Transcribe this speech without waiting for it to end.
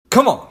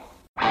Come on.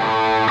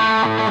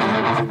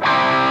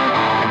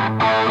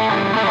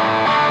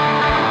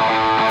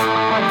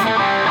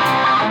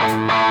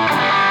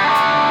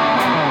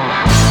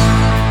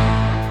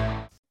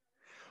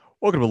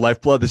 Welcome to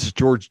Lifeblood. This is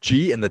George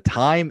G, and the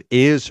time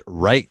is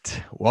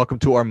right. Welcome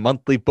to our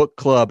monthly book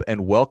club,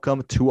 and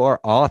welcome to our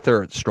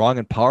author, strong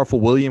and powerful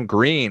William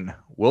Green.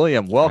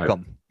 William,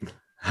 welcome.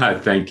 Hi,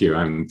 thank you.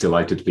 I'm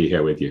delighted to be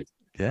here with you.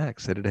 Yeah,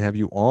 excited to have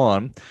you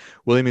on.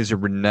 William is a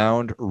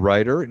renowned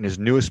writer. In his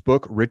newest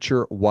book,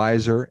 Richer,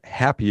 Wiser,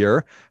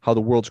 Happier, How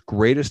the World's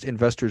Greatest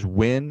Investors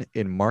Win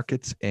in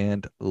Markets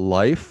and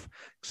Life.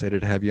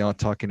 Excited to have you on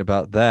talking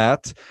about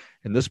that.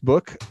 In this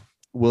book,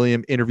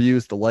 William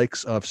interviews the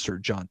likes of Sir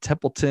John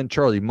Templeton,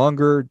 Charlie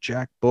Munger,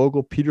 Jack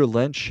Bogle, Peter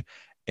Lynch,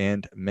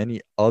 and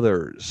many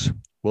others.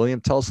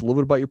 William, tell us a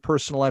little bit about your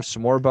personal life,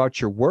 some more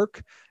about your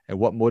work, and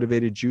what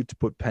motivated you to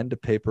put pen to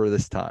paper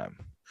this time.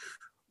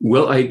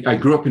 Well, I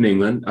grew up in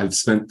England. I've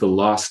spent the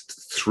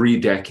last 3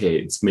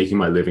 decades making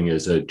my living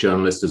as a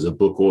journalist, as a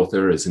book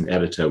author, as an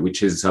editor,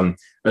 which is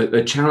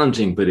a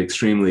challenging but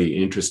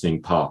extremely interesting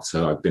path.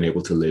 So I've been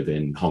able to live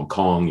in Hong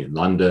Kong, in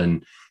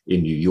London,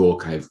 in New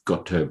York. I've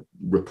got to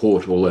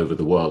report all over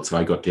the world. So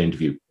I got to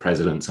interview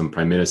presidents and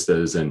prime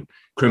ministers and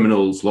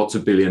criminals, lots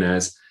of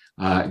billionaires.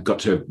 Got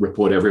to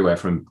report everywhere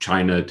from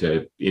China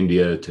to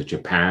India to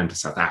Japan to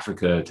South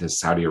Africa to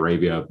Saudi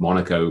Arabia,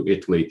 Monaco,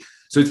 Italy.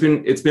 So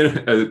it's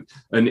been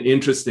an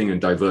interesting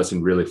and diverse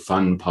and really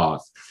fun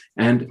path.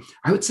 And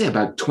I would say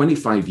about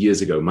 25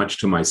 years ago, much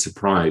to my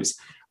surprise,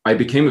 I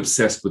became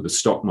obsessed with the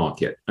stock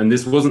market. And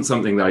this wasn't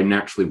something that I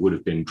naturally would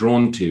have been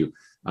drawn to,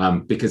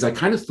 because I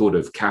kind of thought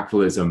of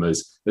capitalism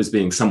as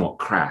being somewhat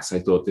crass. I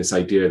thought this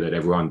idea that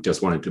everyone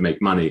just wanted to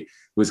make money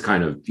was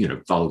kind of,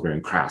 vulgar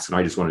and crass. And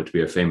I just wanted to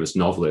be a famous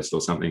novelist or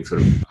something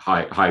sort of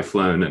high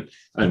flown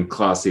and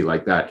classy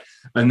like that.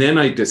 And then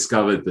I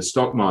discovered the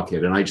stock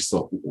market, and I just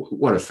thought,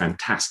 what a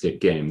fantastic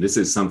game. This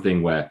is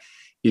something where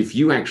if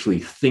you actually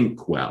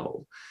think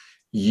well,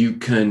 you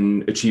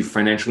can achieve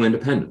financial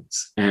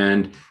independence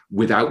and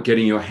without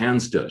getting your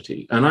hands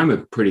dirty. And I'm a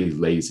pretty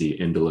lazy,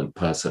 indolent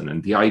person.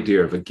 And the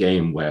idea of a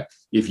game where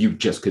if you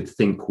just could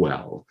think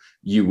well,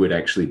 you would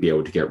actually be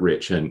able to get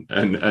rich and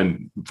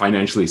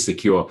financially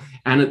secure.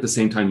 And at the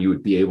same time, you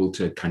would be able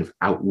to kind of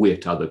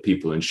outwit other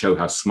people and show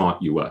how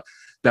smart you were.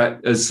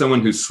 That, as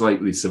someone who's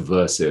slightly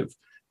subversive,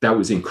 that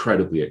was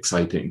incredibly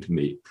exciting to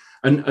me.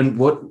 And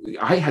what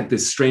I had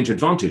this strange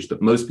advantage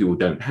that most people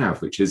don't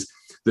have, which is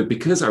that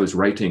because I was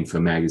writing for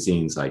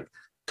magazines like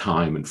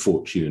Time and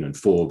Fortune and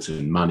Forbes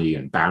and Money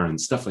and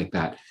Barron's, stuff like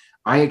that,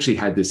 I actually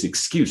had this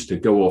excuse to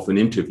go off and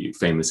interview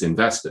famous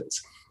investors.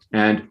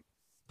 And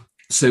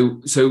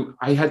so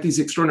I had these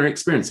extraordinary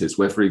experiences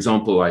where, for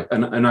example, I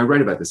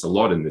write about this a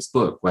lot in this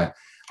book, where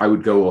I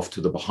would go off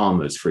to the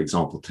Bahamas, for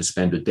example, to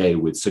spend a day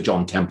with Sir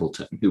John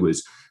Templeton, who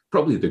was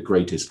probably the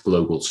greatest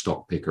global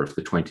stock picker of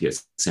the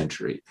 20th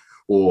century.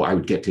 Or I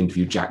would get to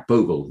interview Jack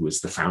Bogle, who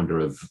was the founder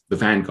of the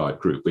Vanguard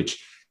Group,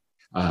 which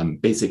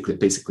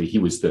basically he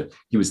was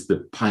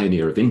the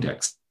pioneer of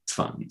index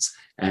funds.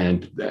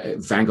 And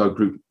Vanguard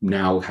Group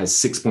now has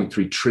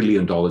 $6.3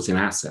 trillion in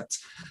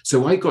assets.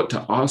 So I got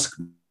to ask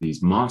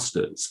these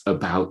masters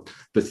about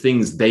the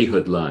things they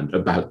had learned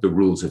about the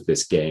rules of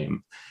this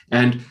game.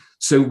 And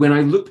so when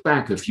I looked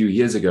back a few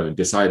years ago and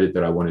decided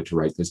that I wanted to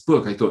write this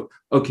book, I thought,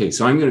 okay,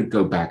 so I'm going to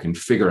go back and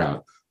figure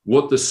out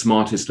what the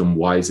smartest and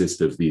wisest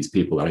of these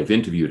people that I've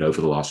interviewed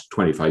over the last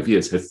 25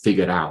 years have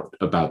figured out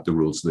about the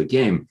rules of the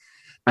game.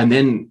 And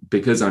then,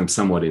 because I'm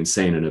somewhat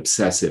insane and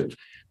obsessive,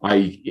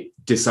 I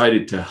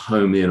decided to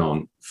home in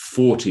on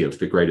 40 of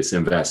the greatest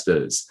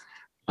investors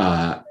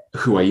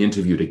who I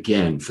interviewed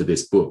again for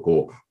this book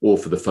or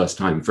for the first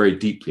time very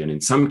deeply, and in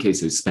some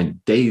cases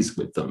spent days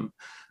with them.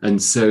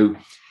 And so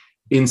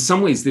in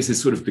some ways, this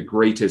is sort of the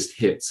greatest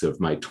hits of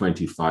my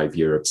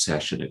 25-year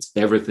obsession. It's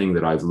everything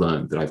that I've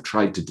learned, that I've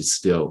tried to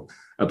distill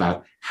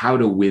about how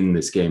to win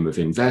this game of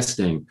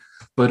investing.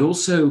 But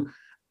also,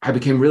 I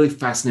became really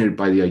fascinated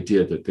by the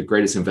idea that the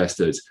greatest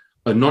investors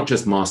are not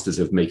just masters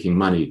of making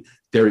money,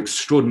 they're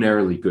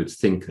extraordinarily good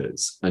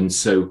thinkers. And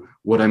so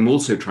what I'm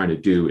also trying to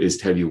do is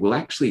tell you, well,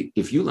 actually,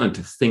 if you learn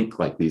to think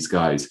like these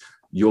guys,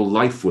 your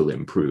life will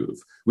improve,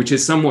 which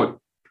is somewhat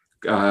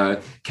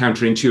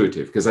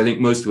counterintuitive, because I think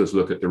most of us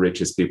look at the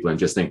richest people and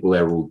just think, well,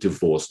 they're all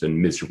divorced and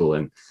miserable,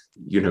 and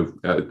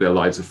their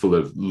lives are full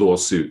of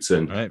lawsuits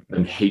and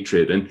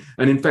hatred. And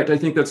in fact, I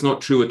think that's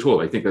not true at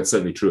all. I think that's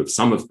certainly true of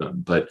some of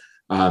them, but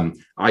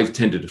I've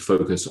tended to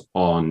focus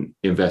on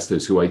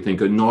investors who I think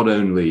are not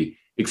only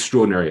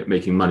extraordinary at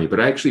making money,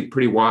 but actually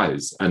pretty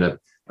wise and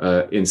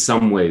in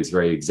some ways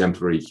very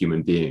exemplary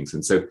human beings.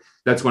 And so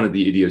that's one of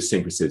the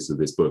idiosyncrasies of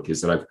this book, is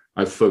that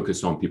I've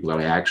focused on people that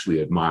I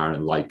actually admire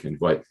and like, and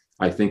who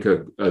I think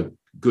are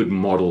good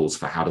models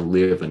for how to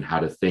live and how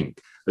to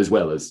think, as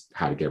well as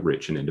how to get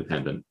rich and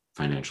independent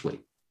financially.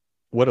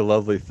 What a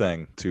lovely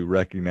thing to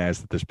recognize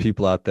that there's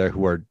people out there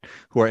who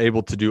are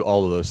able to do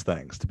all of those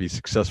things, to be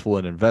successful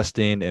in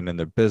investing and in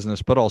their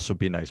business, but also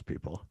be nice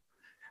people.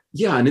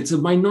 Yeah, and it's a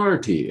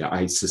minority,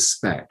 I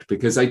suspect,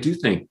 because I do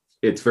think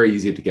it's very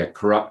easy to get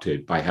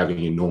corrupted by having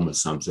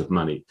enormous sums of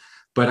money.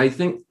 But I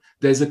think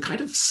there's a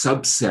kind of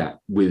subset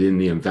within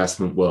the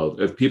investment world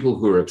of people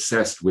who are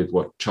obsessed with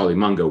what Charlie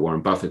Munger,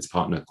 Warren Buffett's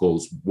partner,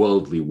 calls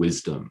worldly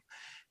wisdom.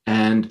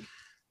 And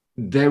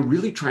they're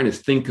really trying to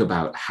think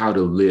about how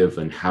to live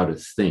and how to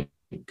think.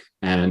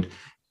 And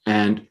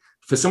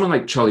for someone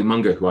like Charlie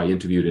Munger, who I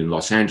interviewed in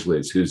Los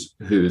Angeles,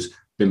 who's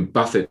been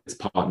Buffett's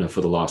partner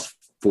for the last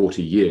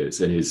 40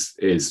 years and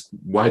is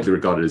widely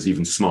regarded as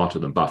even smarter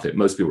than Buffett.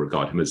 Most people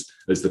regard him as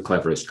the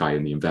cleverest guy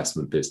in the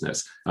investment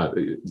business.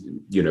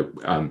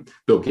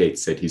 Bill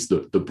Gates said he's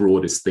the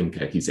broadest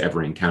thinker he's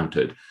ever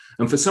encountered.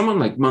 And for someone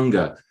like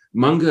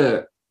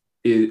Munger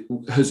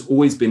has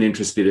always been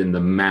interested in the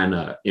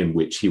manner in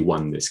which he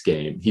won this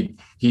game.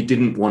 He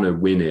didn't want to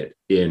win it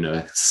in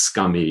a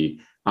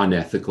scummy,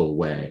 unethical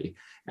way.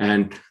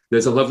 And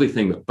there's a lovely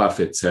thing that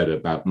Buffett said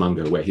about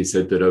Munger, where he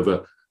said that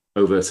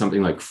over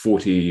something like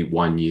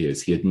 41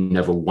 years, he had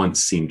never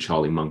once seen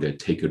Charlie Munger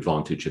take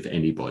advantage of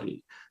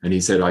anybody. And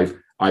he said,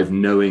 I've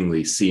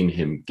knowingly seen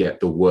him get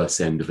the worst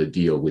end of a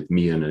deal with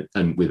me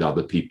and with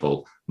other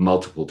people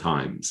multiple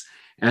times.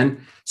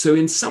 And so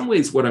in some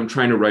ways, what I'm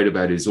trying to write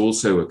about is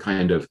also a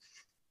kind of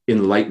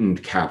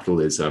enlightened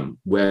capitalism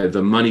where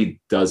the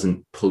money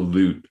doesn't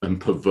pollute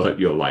and pervert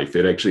your life.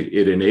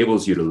 It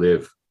enables you to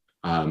live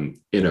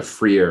in a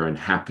freer and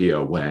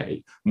happier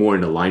way, more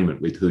in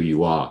alignment with who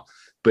you are.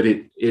 But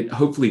it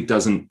hopefully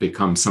doesn't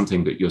become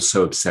something that you're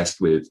so obsessed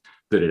with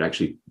that it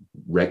actually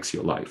wrecks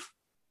your life.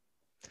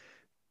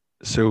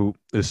 So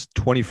this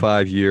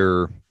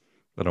 25-year,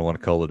 I don't want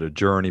to call it a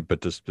journey, but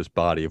this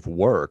body of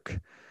work.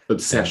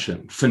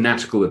 Obsession,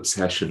 fanatical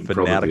obsession,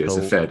 probably is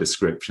a fair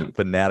description.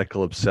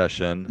 Fanatical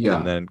obsession, yeah.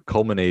 And then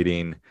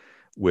culminating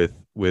with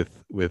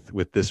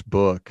this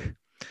book.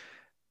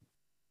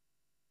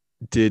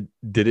 Did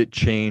it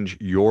change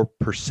your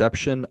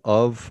perception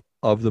of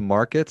the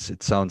markets?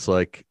 It sounds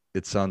like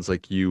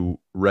you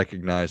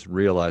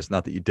realized,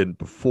 not that you didn't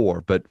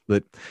before, but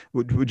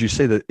would you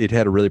say that it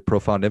had a really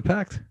profound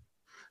impact?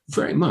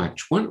 Very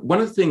much. One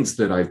of the things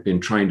that I've been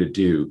trying to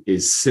do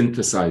is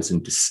synthesize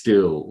and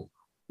distill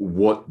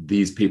what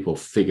these people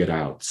figured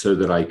out so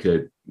that I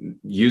could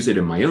use it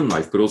in my own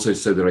life, but also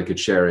so that I could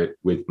share it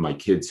with my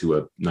kids who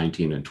are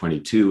 19 and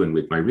 22 and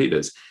with my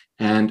readers.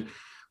 And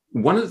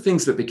one of the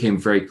things that became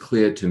very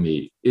clear to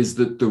me is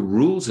that the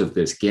rules of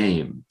this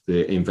game,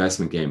 the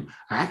investment game,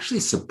 are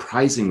actually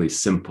surprisingly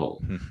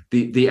simple.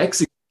 Mm-hmm. The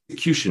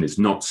execution is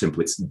not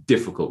simple. It's a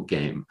difficult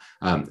game.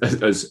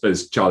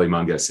 As Charlie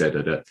Munger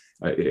said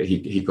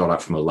he got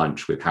up from a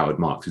lunch with Howard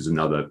Marks, who's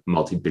another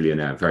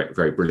multi-billionaire, very,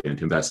 very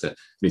brilliant investor. And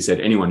he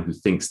said, anyone who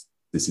thinks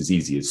this is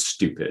easy is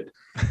stupid.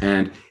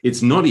 And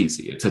it's not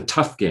easy. It's a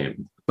tough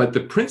game. But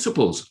the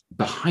principles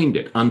behind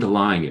it,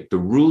 underlying it, the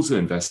rules of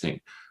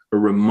investing are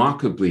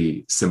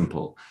remarkably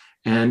simple.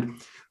 And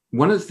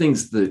one of the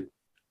things that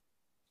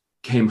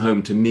came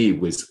home to me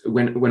was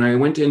when I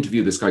went to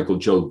interview this guy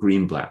called Joel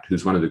Greenblatt,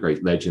 who's one of the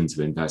great legends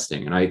of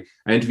investing. And I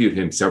interviewed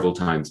him several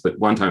times, but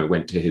one time I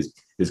went to his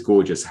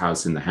gorgeous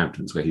house in the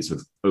Hamptons where he's sort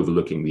of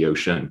overlooking the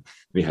ocean. And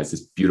he has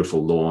this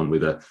beautiful lawn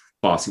with a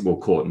basketball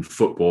court and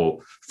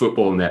football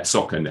net,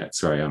 soccer net,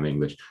 sorry, I'm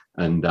English,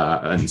 and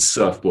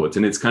surfboards.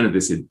 And it's kind of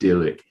this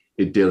idyllic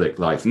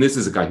life. And this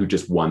is a guy who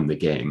just won the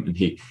game. And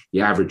he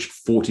averaged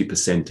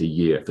 40% a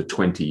year for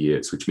 20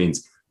 years, which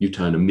means you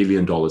turn $1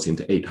 million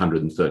into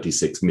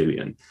 836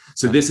 million.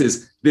 So this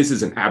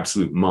is an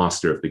absolute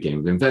master of the game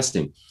of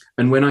investing.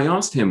 And when I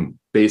asked him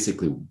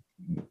basically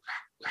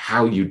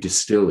how you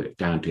distill it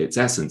down to its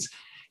essence,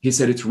 he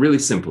said, it's really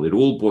simple. It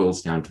all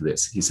boils down to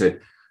this. He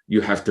said,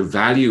 you have to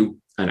value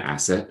an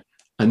asset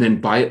and then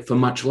buy it for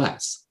much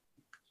less.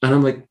 And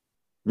I'm like,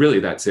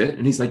 really, that's it?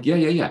 And he's like,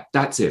 yeah,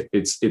 that's it.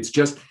 It's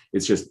just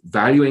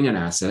valuing an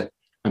asset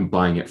and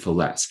buying it for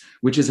less,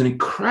 which is an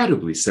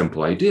incredibly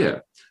simple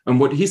idea. And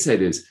what he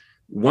said is,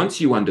 once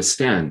you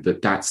understand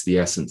that that's the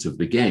essence of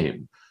the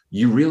game,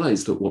 you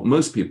realize that what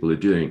most people are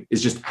doing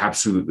is just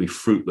absolutely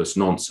fruitless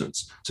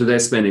nonsense. So they're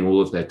spending all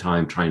of their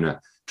time trying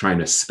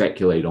to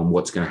speculate on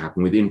what's going to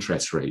happen with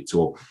interest rates,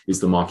 or is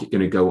the market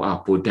going to go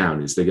up or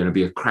down? Is there going to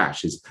be a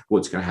crash? Is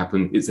what's going to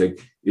happen? Is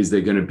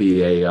there going to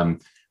be a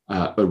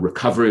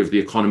recovery of the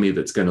economy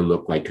that's going to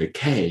look like a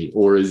K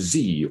or a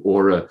Z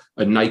or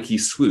a Nike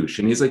swoosh?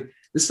 And he's like,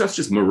 this stuff's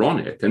just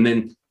moronic. And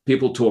then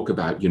people talk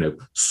about,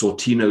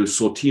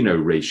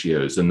 Sortino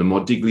ratios and the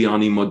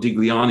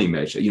Modigliani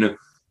measure,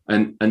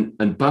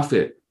 and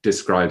Buffett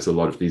describes a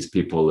lot of these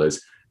people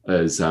as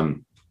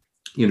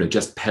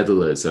just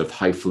peddlers of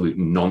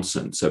highfalutin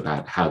nonsense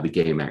about how the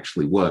game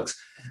actually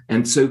works.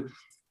 And so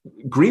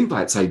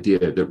Greenblatt's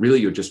idea that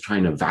really you're just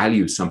trying to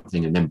value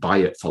something and then buy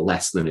it for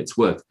less than it's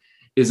worth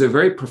is a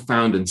very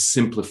profound and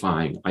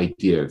simplifying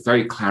idea,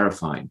 very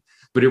clarifying,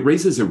 but it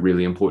raises a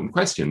really important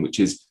question, which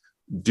is,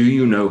 do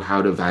you know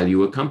how to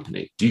value a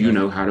company? Do you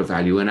know how to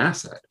value an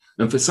asset?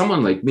 And for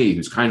someone like me,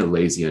 who's kind of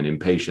lazy and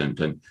impatient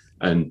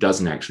and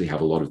doesn't actually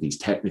have a lot of these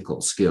technical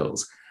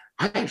skills,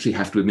 I actually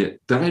have to admit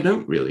that I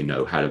don't really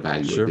know how to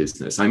value Sure. a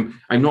business. I'm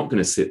not going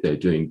to sit there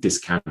doing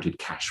discounted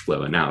cash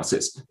flow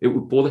analysis. It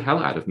would bore the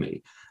hell out of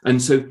me.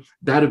 And so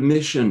that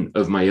admission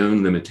of my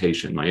own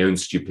limitation, my own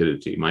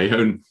stupidity, my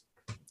own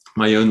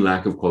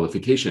lack of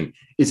qualification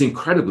is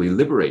incredibly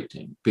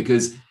liberating,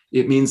 because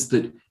it means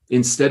that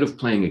instead of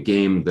playing a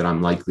game that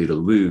I'm likely to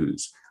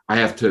lose, I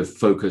have to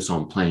focus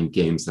on playing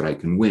games that I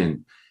can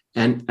win.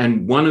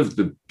 And one of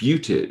the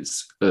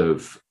beauties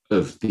of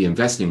the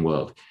investing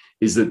world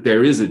is that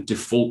there is a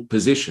default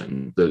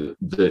position that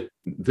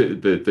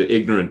the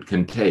ignorant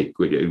can take,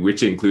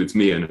 which includes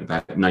me and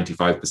about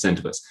 95%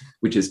 of us,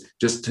 which is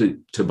just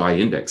to buy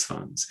index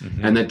funds.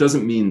 Mm-hmm. And that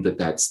doesn't mean that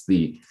that's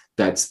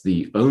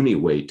the only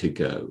way to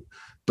go.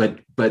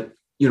 But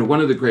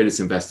one of the greatest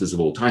investors of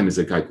all time is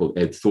a guy called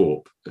Ed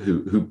Thorpe,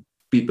 who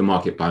beat the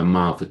market by a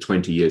mile for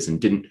 20 years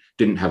and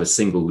didn't have a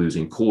single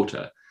losing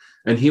quarter.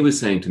 And he was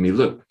saying to me,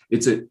 look,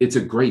 it's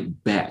a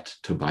great bet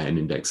to buy an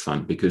index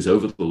fund, because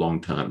over the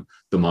long term,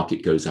 the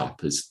market goes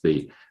up as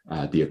the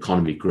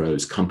economy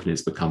grows,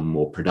 companies become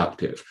more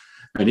productive.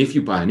 And if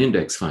you buy an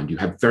index fund, you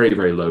have very,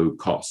 very low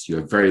costs, you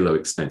have very low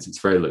expenses,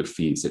 very low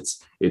fees.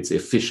 It's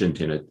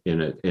efficient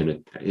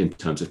in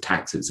terms of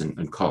taxes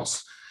and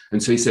costs.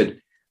 And so he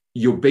said,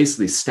 you're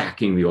basically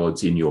stacking the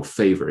odds in your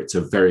favor. It's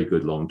a very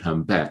good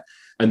long-term bet.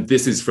 And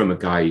this is from a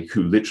guy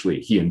who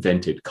he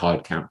invented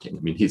card counting.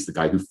 I mean, he's the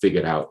guy who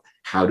figured out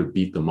how to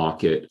beat the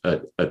market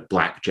at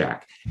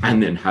blackjack,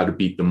 and then how to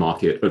beat the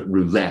market at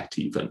roulette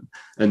even.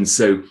 And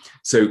so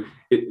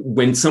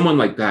when someone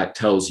like that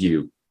tells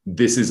you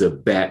this is a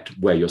bet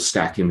where you're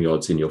stacking the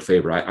odds in your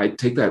favor, I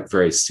take that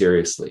very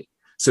seriously.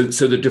 So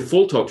the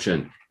default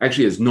option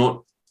actually is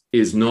not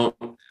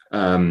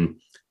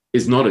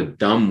a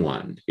dumb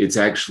one. It's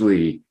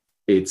actually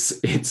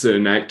it's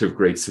an act of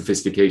great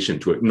sophistication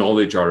to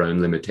acknowledge our own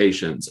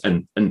limitations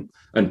and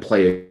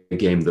play a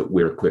game that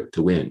we're equipped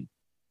to win.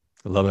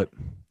 I love it.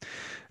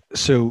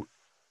 So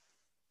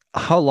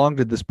how long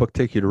did this book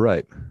take you to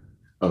write?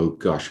 Oh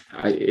gosh,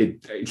 I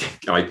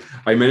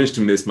managed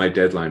to miss my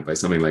deadline by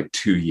something like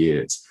 2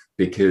 years,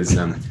 because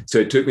so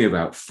it took me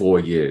about 4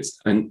 years.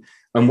 And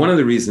one of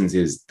the reasons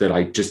is that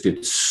I just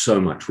did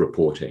so much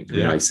reporting.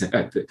 Yeah.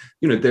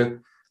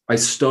 I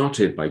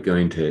started by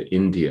going to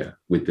India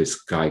with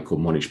this guy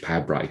called Monish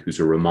Pabrai, who's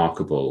a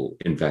remarkable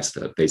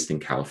investor based in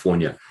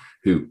California,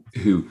 who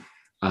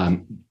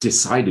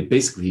decided,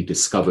 basically he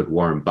discovered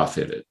Warren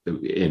Buffett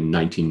in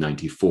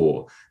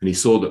 1994, and he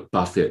saw that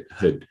Buffett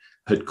had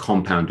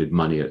compounded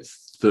money at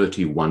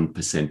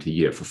 31% a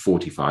year for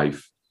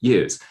 45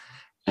 years.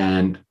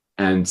 And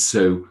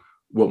so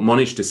what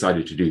Monish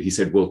decided to do, he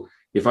said, well,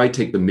 if I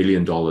take the $1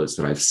 million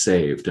that I've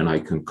saved and I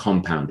can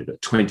compound it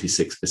at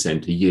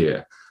 26% a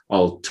year,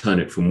 I'll turn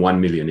it from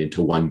 1 million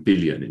into 1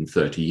 billion in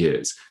 30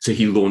 years. So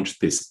he launched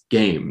this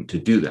game to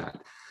do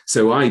that.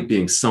 So I,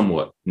 being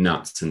somewhat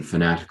nuts and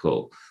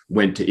fanatical,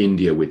 went to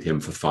India with him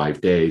for 5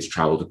 days,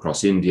 traveled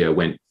across India,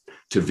 went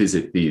to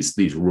visit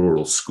these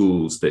rural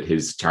schools that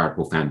his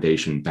charitable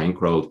foundation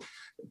bankrolled,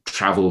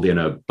 traveled in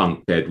a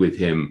bunk bed with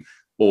him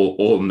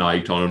all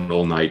night on an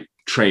all-night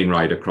train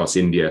ride across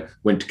India,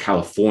 went to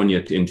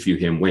California to interview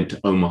him, went to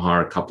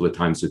Omaha a couple of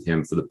times with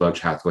him for the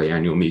Berkshire Hathaway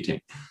annual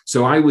meeting.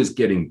 So I was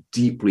getting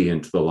deeply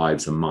into the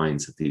lives and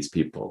minds of these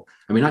people.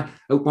 I mean, at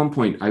one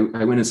point, I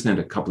went and spent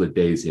a couple of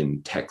days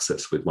in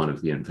Texas with one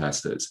of the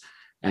investors.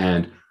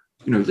 And,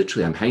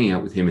 literally I'm hanging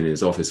out with him in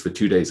his office for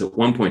 2 days. At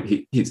one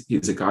point,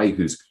 he's a guy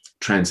who's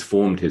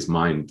transformed his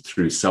mind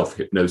through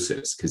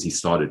self-hypnosis, because he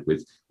started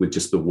with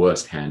just the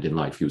worst hand in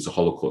life. He was a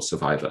Holocaust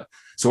survivor.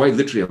 So I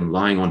literally am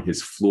lying on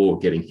his floor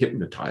getting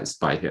hypnotized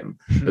by him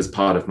as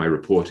part of my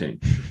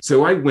reporting.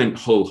 So I went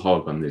whole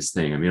hog on this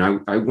thing. I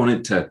mean, I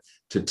wanted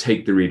to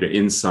take the reader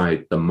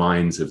inside the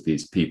minds of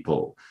these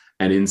people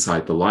and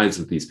inside the lives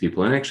of these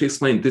people, and actually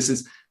explain this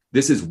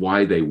is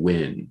why they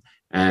win.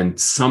 And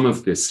some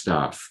of this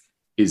stuff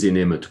is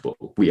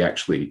inimitable.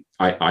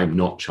 I'm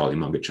not Charlie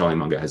Munger. Charlie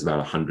Munger has about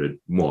 100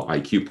 more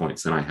IQ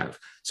points than I have.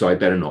 So I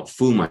better not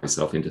fool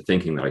myself into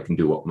thinking that I can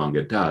do what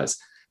Munger does.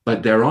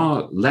 But there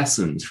are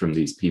lessons from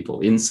these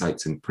people,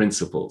 insights and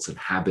principles and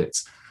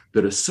habits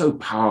that are so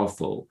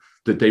powerful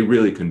that they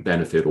really can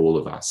benefit all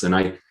of us. And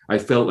I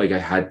felt like I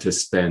had to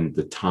spend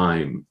the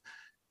time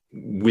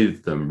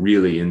with them,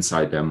 really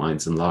inside their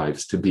minds and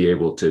lives, to be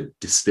able to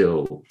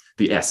distill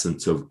the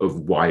essence of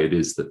why it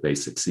is that they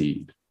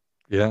succeed.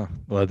 Yeah,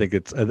 well, I think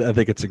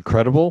it's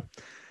incredible.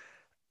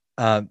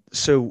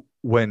 So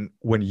when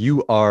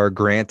you are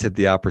granted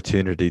the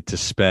opportunity to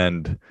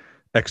spend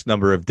X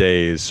number of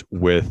days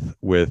with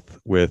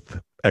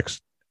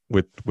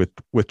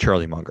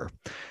Charlie Munger,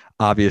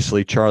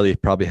 obviously Charlie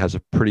probably has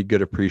a pretty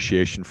good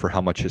appreciation for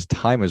how much his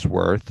time is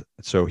worth.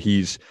 So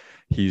he's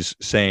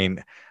saying,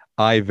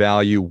 I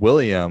value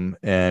William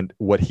and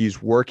what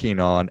he's working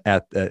on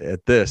at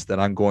this, that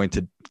I'm going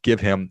to give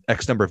him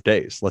X number of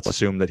days. Let's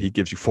assume that he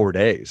gives you 4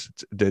 days.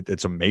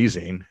 It's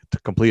amazing to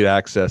complete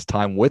access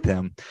time with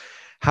him.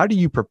 How do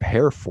you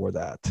prepare for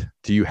that?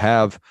 Do you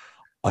have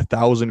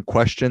 1,000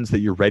 questions that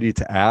you're ready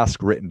to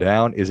ask written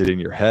down? Is it in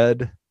your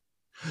head?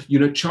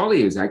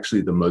 Charlie is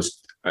actually the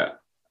most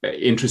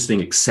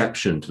interesting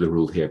exception to the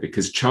rule here,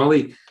 because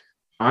Charlie,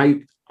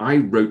 I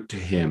wrote to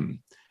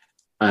him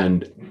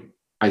and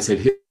I said,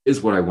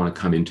 here's what I want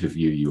to come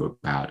interview you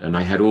about. And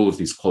I had all of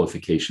these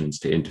qualifications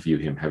to interview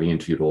him, having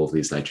interviewed all of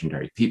these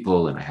legendary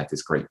people. And I had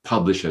this great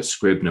publisher,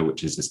 Scribner,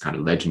 which is this kind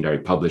of legendary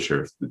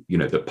publisher,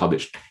 that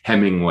published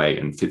Hemingway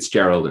and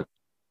Fitzgerald and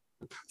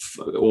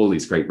all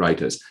these great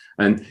writers.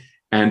 And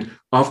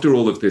after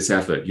all of this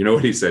effort, you know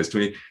what he says to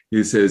me?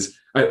 He says,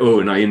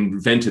 and I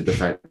invented the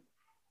fact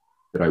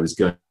that I was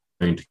going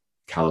to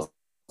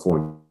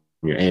California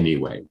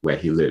anyway, where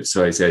he lives.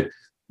 So I said,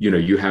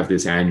 you have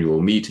this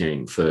annual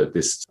meeting for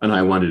this, and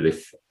I wondered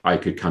if I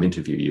could come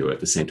interview you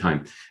at the same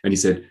time. And he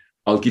said,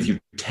 I'll give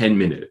you 10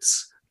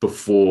 minutes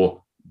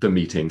before the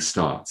meeting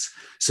starts.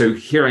 So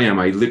here I am,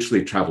 I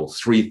literally travel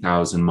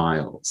 3,000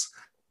 miles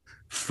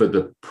for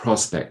the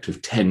prospect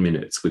of 10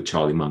 minutes with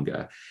Charlie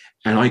Munger.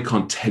 And I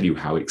can't tell you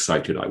how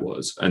excited I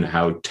was and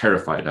how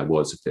terrified I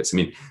was of this. I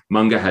mean,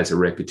 Munger has a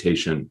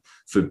reputation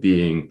for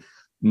being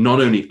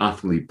not only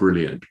utterly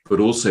brilliant,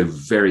 but also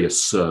very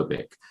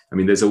acerbic. I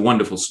mean, there's a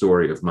wonderful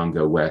story of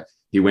Munger where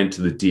he went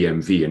to the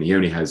DMV and he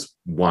only has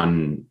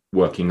one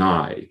working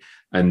eye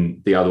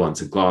and the other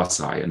one's a glass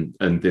eye.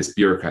 And this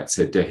bureaucrat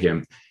said to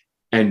him,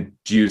 and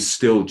do you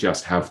still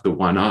just have the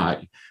one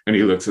eye? And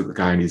he looks at the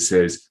guy and he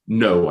says,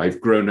 no, I've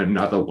grown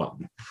another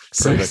one.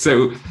 So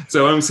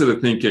I'm sort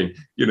of thinking,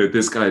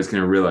 this guy is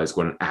going to realize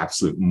what an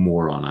absolute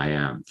moron I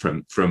am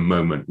from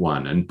moment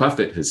one. And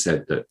Buffett has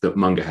said that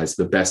Munger has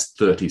the best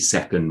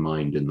 30-second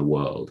mind in the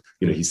world.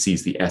 He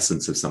sees the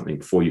essence of something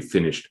before you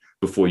finish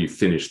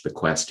the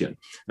question.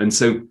 And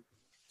so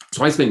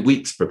I spent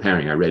weeks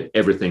preparing. I read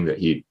everything that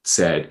he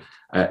said.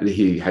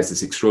 He has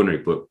this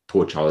extraordinary book,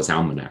 Poor Charles'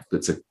 Almanac,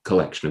 that's a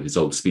collection of his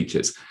old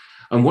speeches.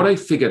 And what I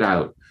figured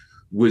out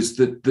was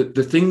that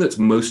the thing that's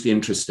most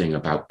interesting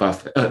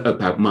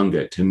about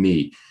Munger to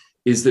me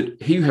is that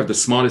here you have the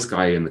smartest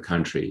guy in the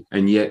country,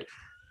 and yet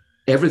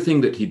everything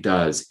that he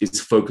does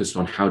is focused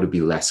on how to be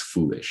less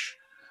foolish.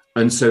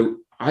 And so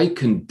I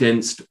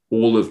condensed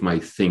all of my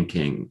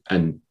thinking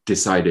and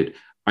decided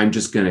I'm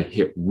just going to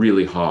hit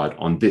really hard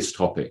on this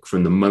topic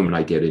from the moment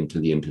I get into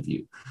the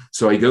interview.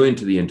 So I go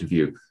into the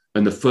interview,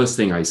 and the first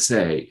thing I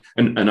say,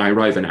 and I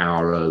arrive an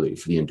hour early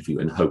for the interview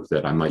and hope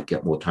that I might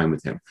get more time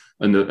with him.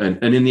 And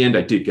in the end,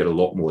 I did get a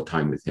lot more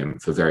time with him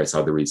for various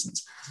other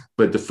reasons.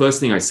 But the first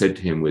thing I said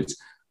to him was,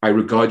 I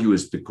regard you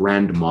as the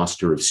grand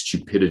master of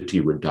stupidity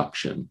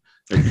reduction.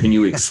 And can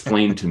you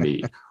explain to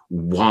me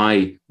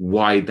why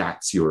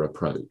that's your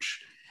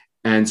approach?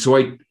 And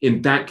so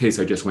in that case,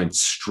 I just went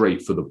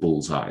straight for the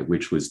bullseye,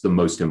 which was the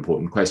most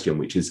important question,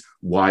 which is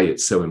why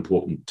it's so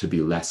important to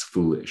be less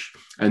foolish.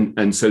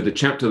 And so the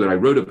chapter that I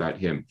wrote about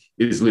him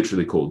is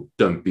literally called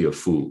Don't Be a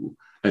Fool.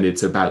 And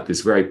it's about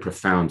this very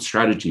profound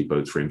strategy,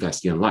 both for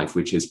investing and life,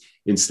 which is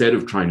instead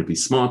of trying to be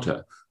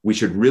smarter, we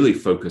should really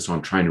focus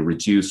on trying to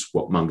reduce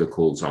what Munger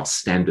calls our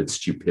standard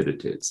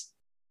stupidities.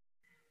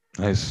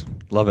 Nice.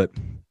 Love it.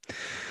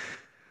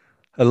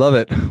 I love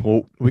it.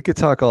 Well, we could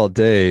talk all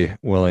day,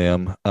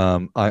 William.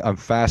 I'm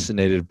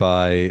fascinated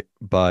by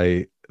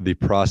the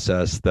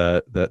process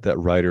that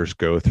writers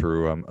go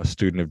through. I'm a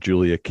student of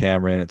Julia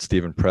Cameron at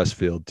Stephen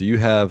Pressfield. Do you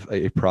have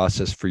a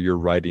process for your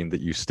writing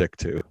that you stick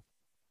to?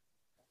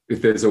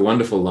 There's a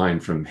wonderful line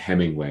from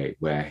Hemingway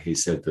where he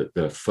said that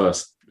the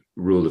first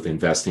rule of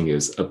investing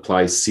is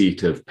apply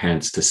seat of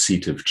pants to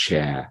seat of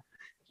chair.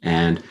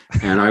 And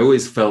I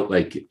always felt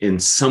like in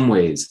some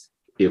ways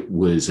it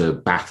was a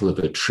battle of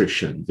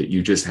attrition, that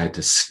you just had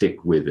to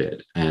stick with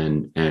it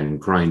and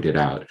grind it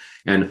out.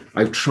 And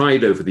I've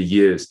tried over the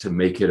years to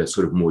make it a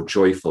sort of more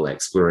joyful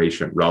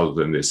exploration rather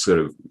than this sort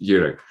of,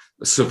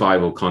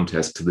 survival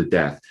contest to the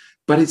death.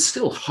 But it's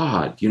still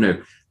hard,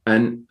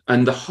 and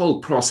the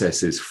whole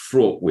process is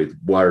fraught with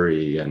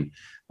worry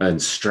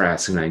and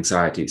stress and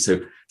anxiety. So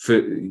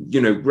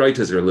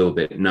writers are a little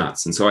bit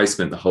nuts. And so I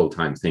spent the whole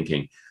time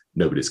thinking,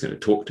 nobody's going to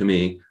talk to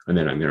me, and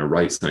then I'm going to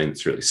write something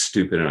that's really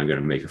stupid, and I'm going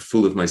to make a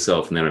fool of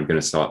myself, and then I'm going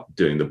to start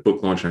doing the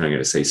book launch, and I'm going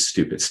to say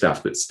stupid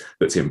stuff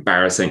that's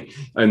embarrassing.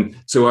 And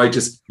so I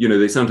just,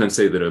 they sometimes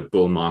say that a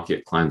bull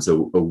market climbs a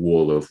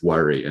wall of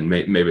worry, and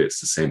maybe it's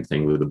the same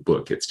thing with a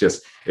book. It's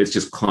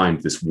just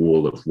climbed this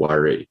wall of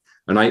worry.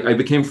 And I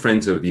became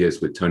friends over the years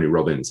with Tony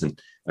Robbins,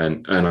 and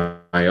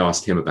I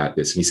asked him about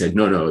this, and he said,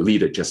 no, a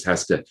leader just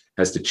has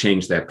to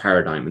change their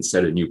paradigm and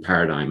set a new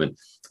paradigm,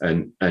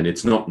 and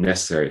it's not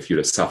necessary for you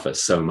to suffer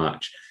so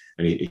much.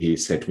 And he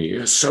said to me,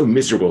 you're so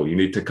miserable, you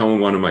need to come on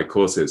one of my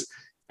courses.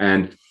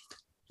 And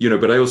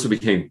but I also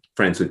became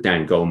friends with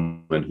Dan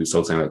Goleman, who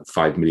sold something like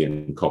 5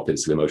 million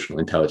copies of Emotional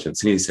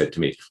Intelligence, and he said to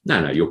me,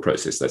 no, your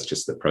process, that's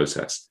just the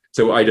process.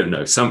 So I don't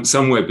know,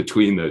 somewhere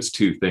between those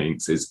two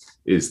things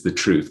is the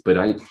truth.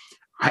 But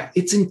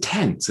it's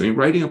intense. I mean,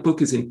 writing a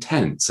book is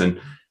intense, and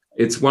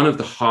it's one of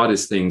the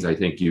hardest things I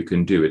think you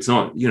can do. It's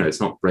not,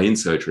 it's not brain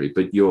surgery,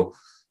 but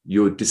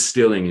you're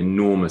distilling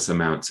enormous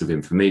amounts of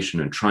information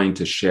and trying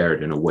to share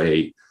it in a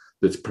way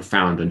that's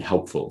profound and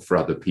helpful for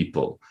other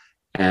people.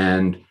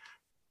 And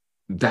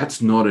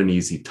that's not an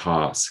easy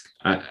task.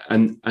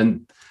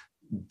 And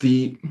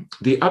the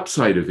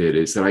upside of it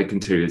is that I can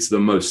tell you it's the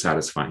most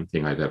satisfying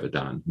thing I've ever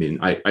done. I mean,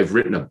 I've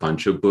written a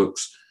bunch of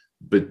books,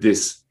 but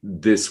this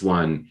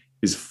one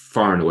is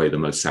far and away the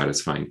most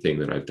satisfying thing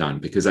that I've done,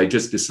 because I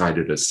just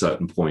decided at a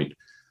certain point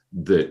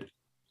that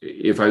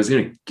if I was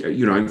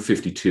I'm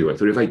 52, I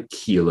thought if I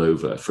keel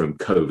over from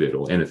COVID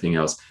or anything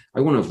else,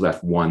 I want to have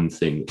left one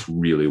thing that's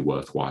really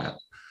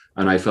worthwhile.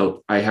 And I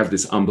felt I have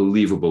this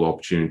unbelievable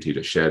opportunity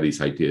to share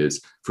these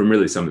ideas from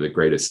really some of the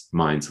greatest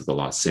minds of the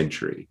last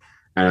century.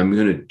 And I'm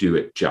going to do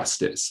it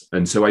justice.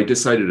 And so I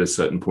decided at a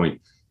certain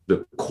point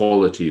that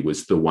quality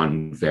was the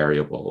one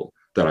variable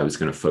that I was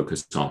going to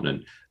focus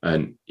on.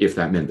 And if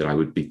that meant that I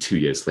would be 2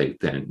 years late,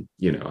 then,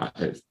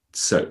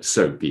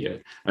 so be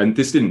it. And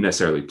this didn't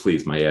necessarily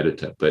please my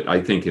editor, but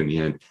I think in the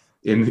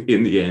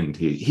end,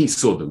 he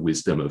saw the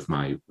wisdom of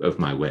my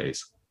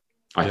ways.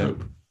 I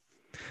hope.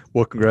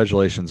 Well,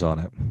 congratulations on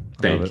it.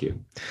 Thank you.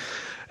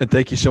 And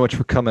thank you so much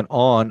for coming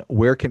on.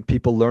 Where can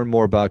people learn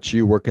more about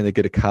you? Where can they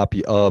get a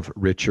copy of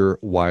Richer,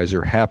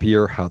 Wiser,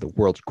 Happier, How the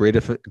World's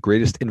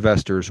Greatest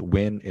Investors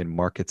Win in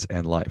Markets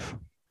and Life?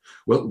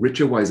 Well,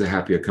 Richer, Wiser,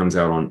 Happier comes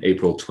out on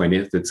April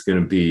 20th. It's going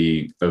to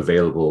be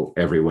available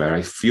everywhere.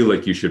 I feel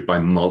like you should buy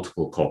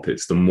multiple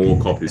copies. The more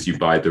copies you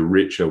buy, the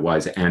richer,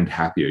 wiser, and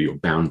happier you're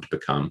bound to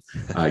become.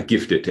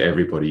 Gift it to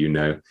everybody you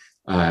know.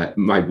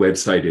 My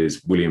website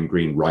is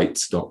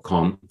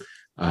williamgreenwrites.com.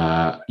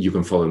 You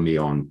can follow me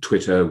on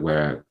Twitter,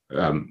 where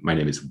my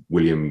name is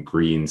William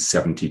Green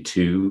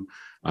 72.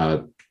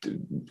 Come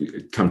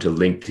to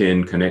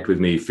LinkedIn, connect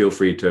with me. Feel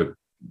free to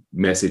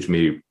message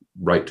me,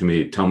 write to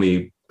me, tell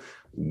me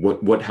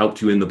what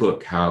helped you in the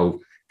book,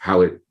 how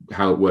it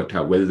worked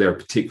out, whether there are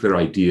particular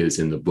ideas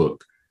in the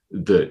book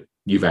that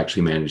you've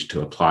actually managed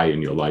to apply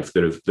in your life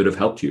that have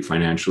helped you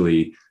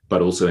financially,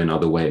 but also in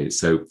other ways.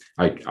 So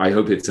I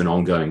hope it's an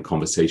ongoing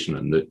conversation,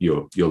 and that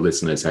your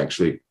listeners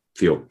actually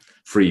feel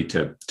free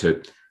to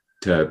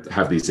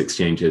have these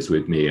exchanges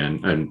with me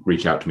and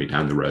reach out to me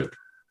down the road.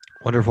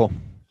 Wonderful.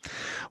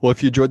 Well,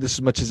 if you enjoyed this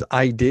as much as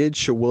I did,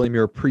 show William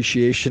your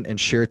appreciation and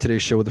share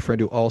today's show with a friend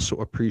who also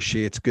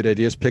appreciates good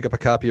ideas. Pick up a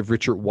copy of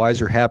Richer,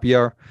 Wiser,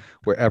 Happier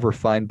wherever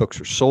fine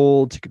books are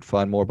sold. You can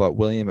find more about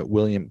William at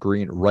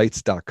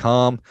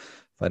williamgreenwrites.com.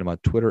 Find him on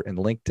Twitter and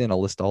LinkedIn.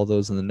 I'll list all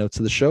those in the notes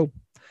of the show.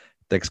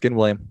 Thanks again,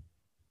 William.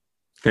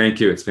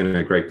 Thank you. It's been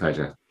a great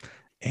pleasure.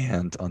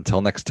 And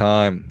until next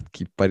time,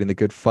 keep fighting the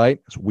good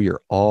fight, as we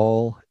are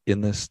all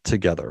in this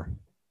together.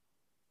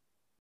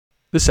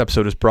 This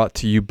episode is brought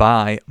to you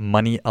by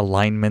Money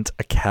Alignment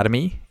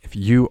Academy. If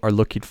you are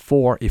looking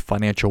for a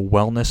financial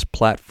wellness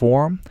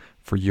platform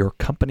for your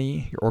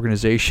company, your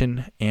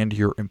organization, and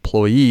your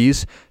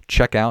employees,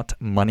 check out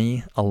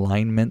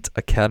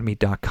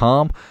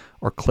moneyalignmentacademy.com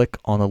or click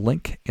on the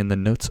link in the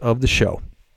notes of the show.